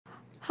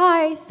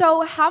Hi,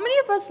 so how many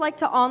of us like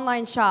to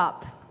online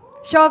shop?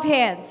 Show of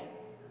hands.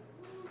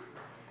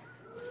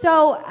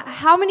 So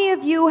how many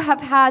of you have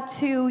had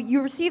to,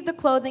 you received the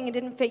clothing, it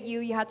didn't fit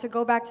you, you had to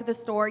go back to the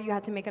store, you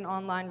had to make an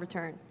online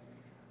return?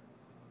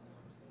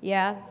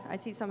 Yeah, I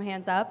see some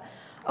hands up.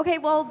 Okay,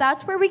 well,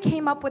 that's where we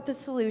came up with the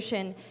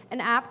solution,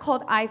 an app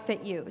called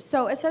iFitU.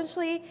 So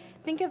essentially,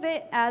 think of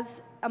it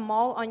as a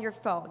mall on your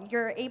phone.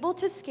 You're able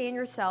to scan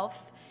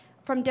yourself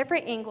from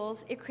different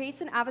angles. It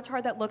creates an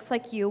avatar that looks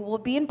like you. We'll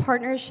be in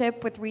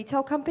partnership with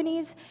retail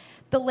companies.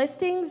 The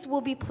listings will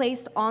be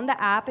placed on the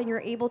app, and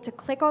you're able to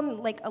click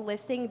on like a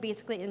listing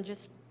basically and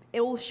just,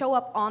 it will show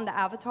up on the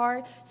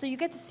avatar. So you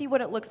get to see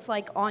what it looks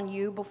like on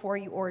you before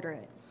you order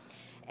it.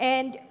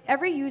 And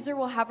every user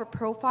will have a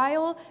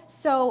profile.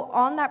 So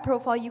on that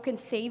profile, you can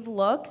save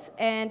looks,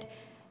 and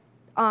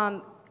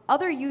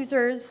other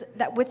users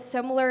that with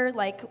similar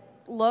like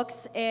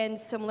looks and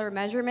similar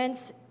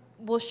measurements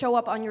will show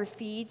up on your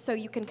feed, so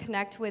you can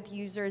connect with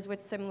users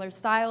with similar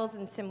styles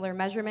and similar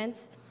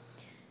measurements.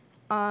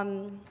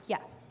 Yeah.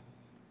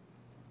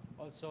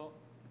 Also,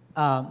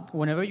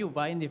 whenever you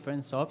buy in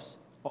different shops,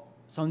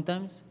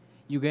 sometimes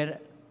you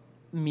get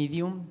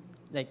medium,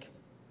 like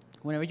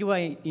whenever you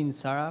buy in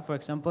Zara, for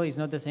example, it's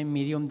not the same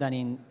medium than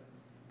in,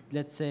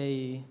 let's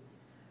say,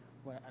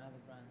 another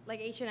brand? Like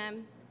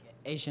H&M?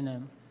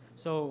 H&M.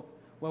 So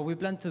what we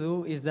plan to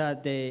do is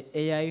that the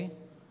AI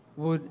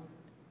would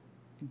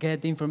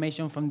get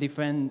information from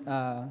different,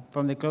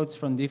 from the clothes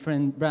from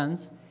different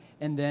brands,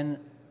 and then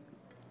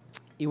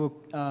it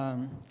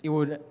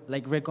would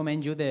like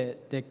recommend you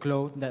the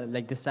clothes,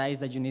 like the size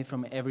that you need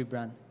from every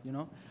brand, you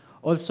know?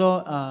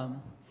 Also,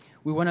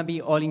 we want to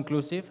be all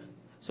inclusive.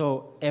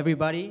 So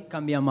everybody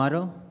can be a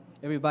model,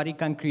 everybody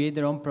can create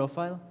their own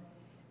profile,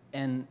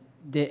 and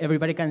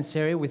everybody can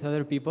share it with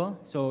other people,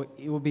 so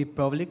it will be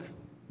public.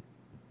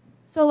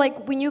 So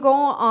like when you go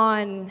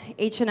on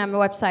H&M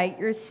website,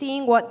 you're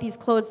seeing what these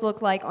clothes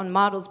look like on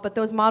models, but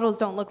those models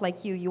don't look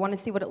like you. You want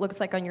to see what it looks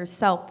like on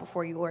yourself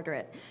before you order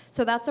it.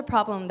 So that's a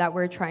problem that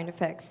we're trying to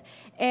fix.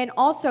 And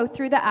also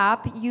through the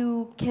app,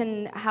 you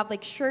can have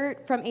like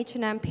shirt from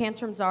H&M, pants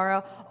from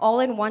Zara, all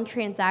in one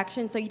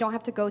transaction, so you don't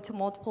have to go to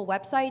multiple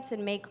websites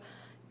and make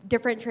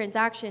different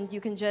transactions.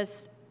 You can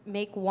just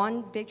make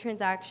one big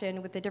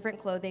transaction with the different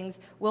clothings.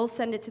 We'll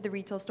send it to the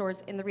retail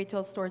stores, and the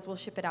retail stores will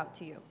ship it out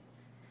to you.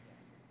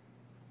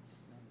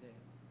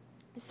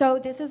 So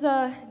this is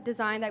a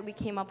design that we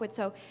came up with.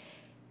 So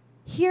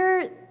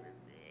here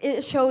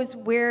it shows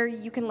where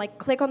you can like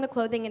click on the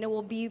clothing and it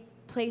will be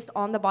placed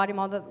on the body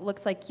model that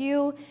looks like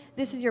you.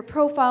 This is your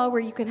profile where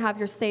you can have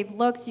your saved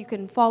looks. You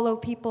can follow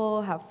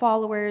people, have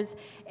followers,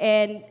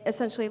 and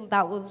essentially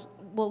that will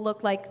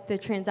look like the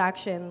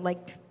transaction.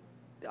 Like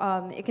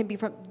it can be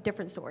from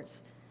different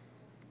stores.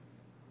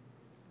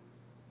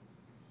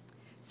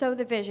 So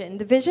the vision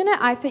at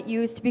iFitU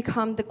is to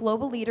become the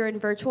global leader in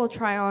virtual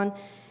try-on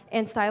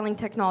and styling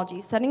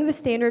technology, setting the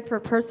standard for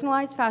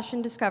personalized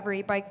fashion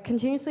discovery by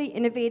continuously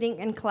innovating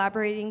and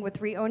collaborating with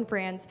re-owned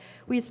brands.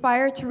 We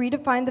aspire to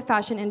redefine the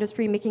fashion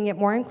industry, making it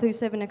more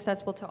inclusive and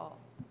accessible to all.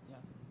 Yeah.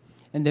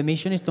 And the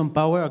mission is to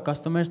empower our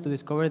customers to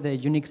discover their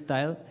unique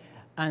style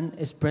and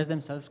express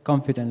themselves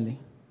confidently.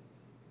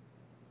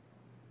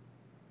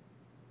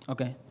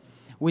 Okay.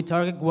 We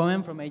target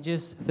women from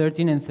ages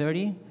 13 and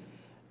 30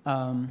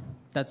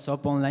 that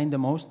shop online the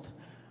most.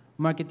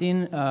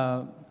 Marketing,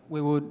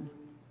 we would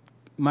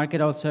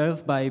market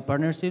ourselves by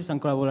partnerships and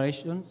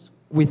collaborations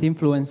with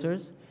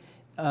influencers.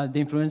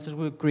 The influencers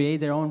will create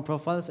their own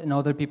profiles, and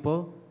other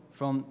people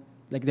from,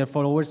 like their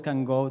followers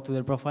can go to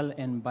their profile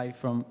and buy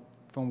from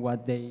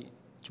what they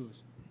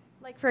choose.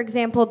 Like for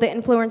example, the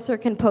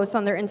influencer can post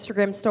on their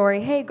Instagram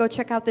story, hey, go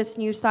check out this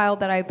new style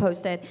that I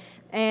posted.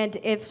 And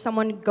if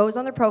someone goes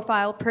on their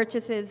profile,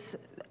 purchases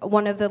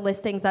one of the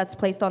listings that's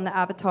placed on the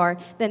avatar,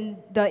 then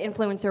the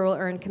influencer will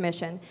earn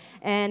commission.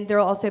 And there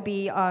will also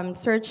be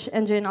search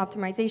engine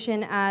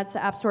optimization, ads,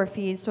 app store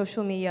fees,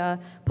 social media,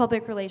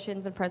 public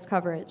relations, and press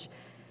coverage.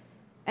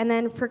 And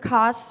then for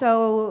costs,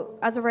 so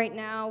as of right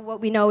now,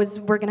 what we know is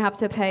we're going to have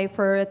to pay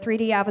for a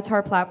 3D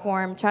avatar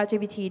platform,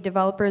 ChatGPT,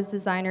 developers,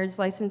 designers,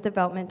 license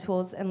development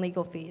tools, and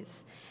legal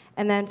fees.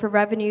 And then for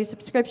revenue,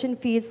 subscription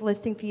fees,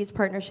 listing fees,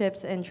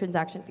 partnerships, and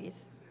transaction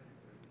fees.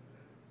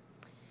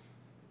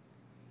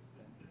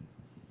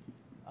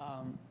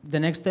 The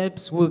next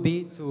steps will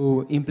be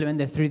to implement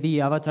the 3D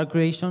avatar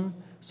creation,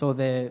 so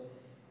the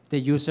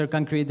user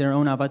can create their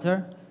own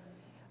avatar.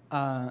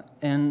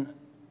 And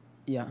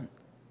yeah,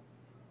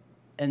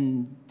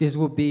 and this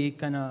would be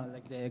kind of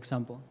like the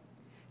example.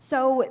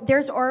 So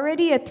there's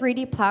already a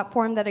 3D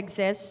platform that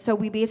exists, so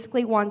we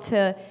basically want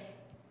to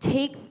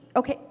take,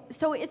 okay,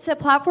 so it's a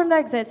platform that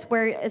exists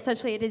where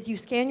essentially it is you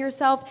scan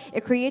yourself,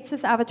 it creates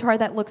this avatar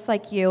that looks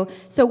like you,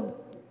 so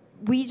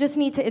we just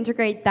need to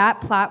integrate that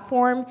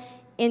platform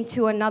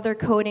into another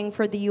coding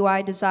for the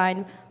UI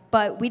design,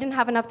 but we didn't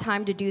have enough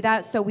time to do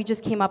that, so we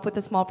just came up with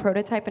a small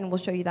prototype, and we'll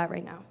show you that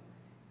right now.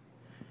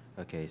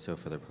 Okay, so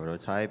for the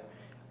prototype,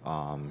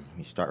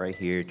 you start right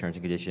here, terms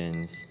and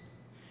conditions.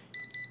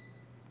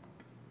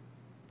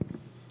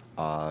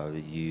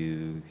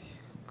 You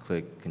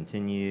click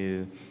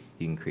continue.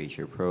 You can create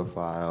your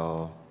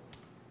profile.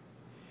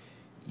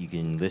 You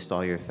can list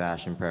all your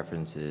fashion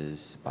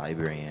preferences by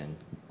brand.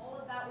 All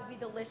of that will be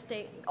the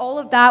listing. All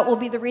of that will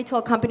be the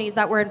retail companies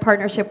that we're in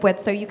partnership with,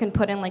 so you can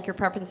put in like your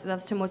preferences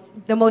as to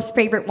the most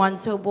favorite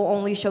ones, so we'll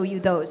only show you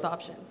those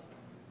options.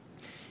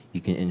 You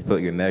can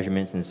input your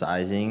measurements and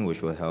sizing,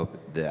 which will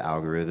help the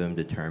algorithm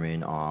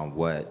determine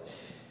what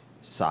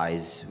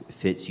size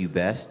fits you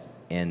best.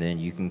 And then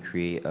you can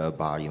create a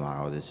body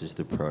model. This is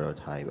the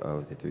prototype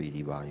of the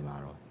 3D body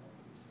model.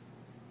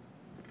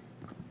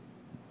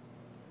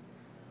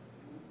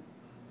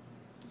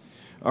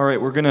 All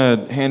right, we're going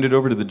to hand it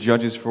over to the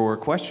judges for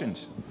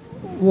questions.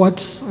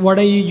 What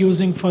are you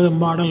using for the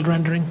model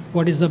rendering?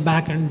 What is the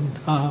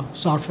backend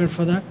software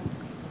for that?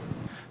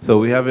 So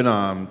we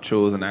haven't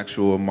chose an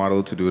actual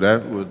model to do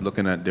that. We're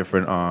looking at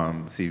different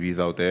CVs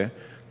out there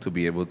to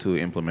be able to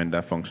implement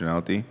that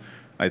functionality.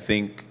 I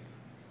think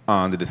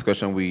on the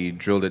discussion, we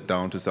drilled it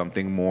down to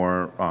something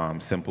more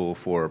simple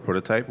for a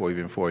prototype or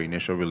even for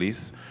initial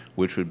release,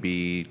 which would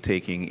be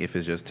taking, if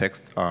it's just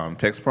text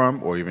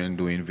prompt, or even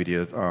doing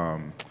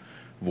video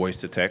voice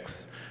to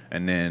text,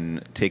 and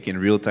then taking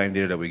real-time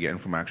data that we're getting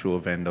from actual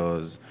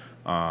vendors,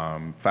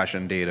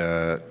 fashion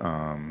data,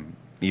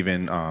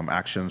 even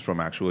actions from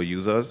actual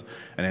users,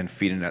 and then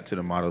feeding that to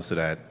the model so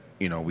that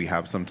we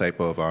have some type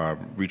of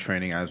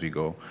retraining as we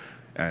go.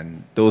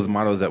 And those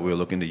models that we were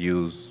looking to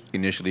use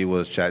initially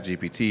was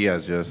ChatGPT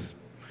as just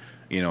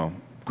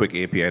quick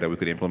API that we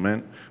could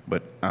implement,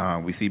 but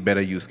we see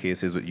better use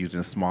cases with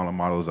using smaller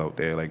models out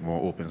there, like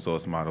more open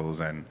source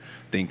models, and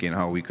thinking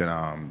how we can,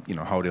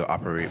 how they'll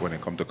operate when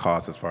it comes to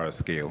cost as far as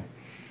scale.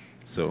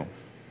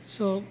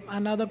 So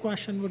another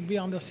question would be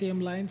on the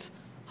same lines.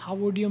 How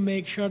would you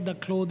make sure the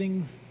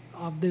clothing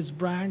of these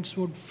brands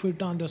would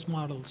fit on these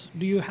models?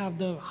 Do you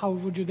have how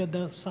would you get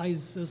the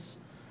sizes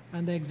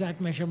and the exact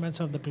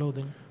measurements of the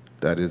clothing?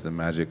 That is the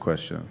magic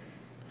question.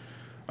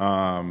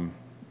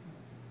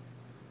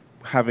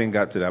 Haven't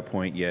got to that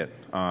point yet.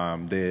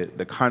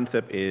 The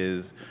concept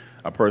is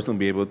a person will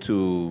be able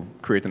to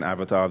create an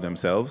avatar of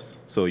themselves.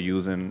 So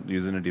using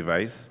a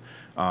device,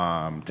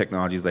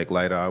 technologies like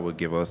LiDAR would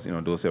give us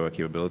those type of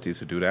capabilities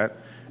to do that.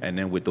 And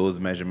then with those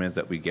measurements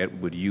that we get,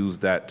 would use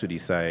that to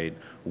decide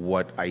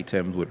what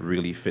items would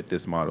really fit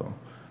this model.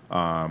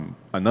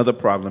 Another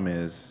problem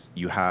is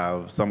you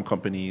have some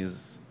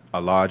companies, a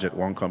large at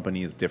one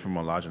company is different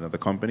from a large at another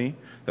company.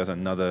 That's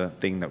another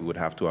thing that we would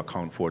have to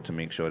account for to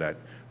make sure that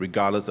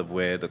regardless of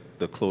where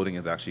the clothing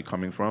is actually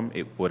coming from,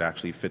 it would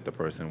actually fit the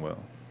person well.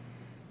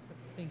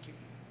 Thank you.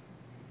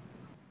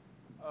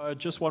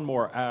 Just one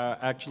more.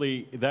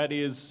 Actually, that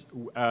is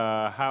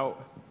how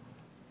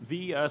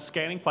the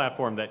scanning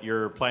platform that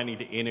you're planning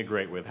to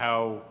integrate with,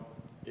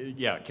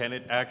 can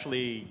it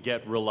actually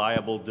get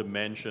reliable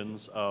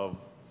dimensions of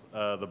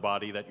the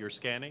body that you're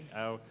scanning?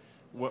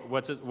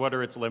 What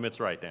are its limits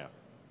right now?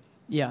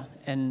 Yeah,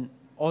 and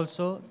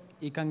also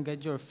it can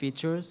get your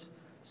features.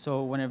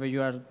 So whenever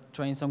you are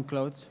trying some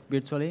clothes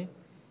virtually,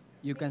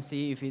 you can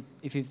see if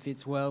it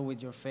fits well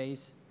with your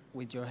face,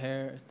 with your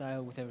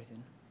hairstyle, with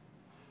everything.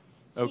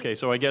 Okay,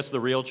 so I guess the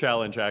real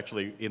challenge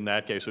actually in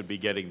that case would be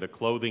getting the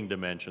clothing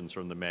dimensions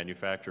from the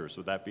manufacturers.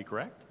 Would that be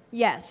correct?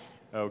 Yes.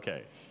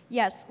 Okay.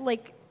 Yes,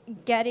 like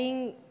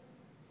getting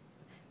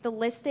the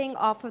listing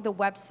off of the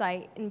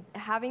website and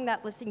having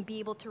that listing be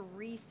able to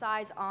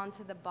resize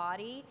onto the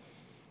body.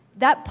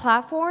 That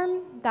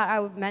platform that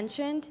I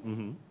mentioned,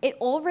 it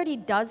already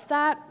does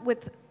that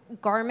with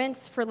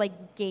garments for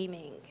like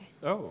gaming.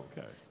 Oh,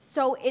 okay.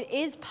 So it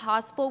is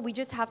possible. We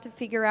just have to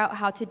figure out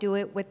how to do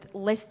it with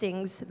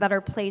listings that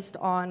are placed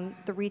on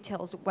the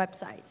retail's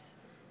websites.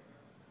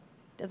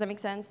 Does that make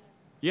sense?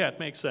 Yeah, it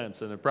makes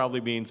sense, and it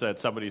probably means that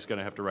somebody's going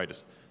to have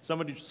to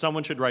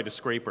someone should write a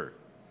scraper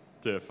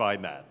to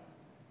find that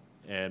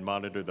and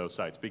monitor those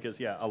sites, because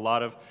a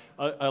lot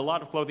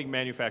of clothing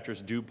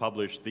manufacturers do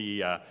publish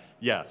the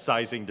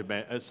sizing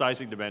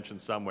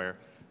dimensions somewhere.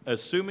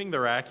 Assuming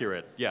they're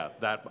accurate,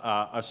 that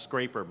a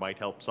scraper might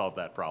help solve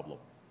that problem.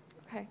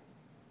 Okay.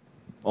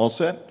 All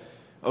set?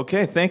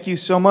 Okay, thank you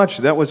so much.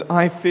 That was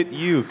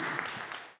iFitU.